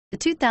The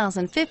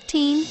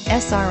 2015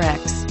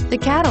 SRX. The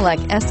Cadillac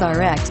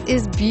SRX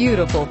is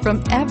beautiful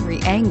from every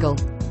angle.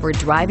 For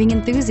driving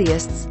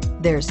enthusiasts,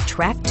 there's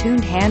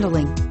track-tuned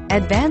handling,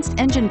 advanced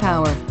engine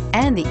power,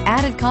 and the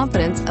added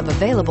confidence of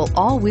available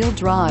all-wheel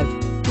drive.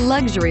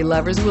 Luxury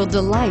lovers will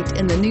delight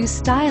in the new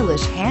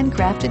stylish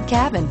handcrafted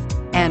cabin.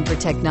 And for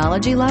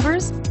technology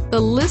lovers,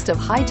 the list of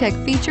high-tech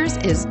features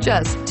is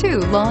just too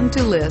long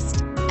to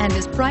list and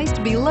is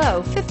priced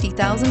below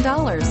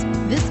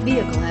 $50,000. This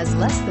vehicle has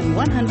less than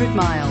 100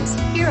 miles.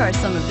 Here are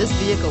some of this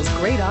vehicle's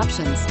great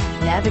options: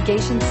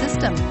 navigation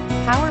system,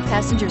 power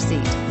passenger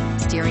seat,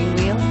 steering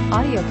wheel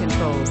audio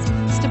controls,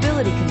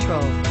 stability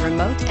control,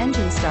 remote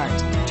engine start,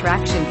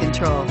 traction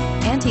control,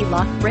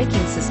 anti-lock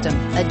braking system,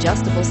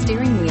 adjustable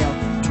steering wheel,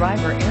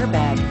 driver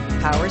airbag,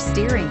 power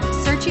steering.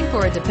 Searching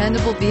for a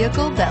dependable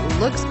vehicle that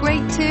looks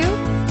great too?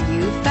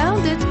 You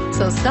found it,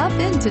 so stop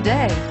in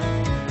today.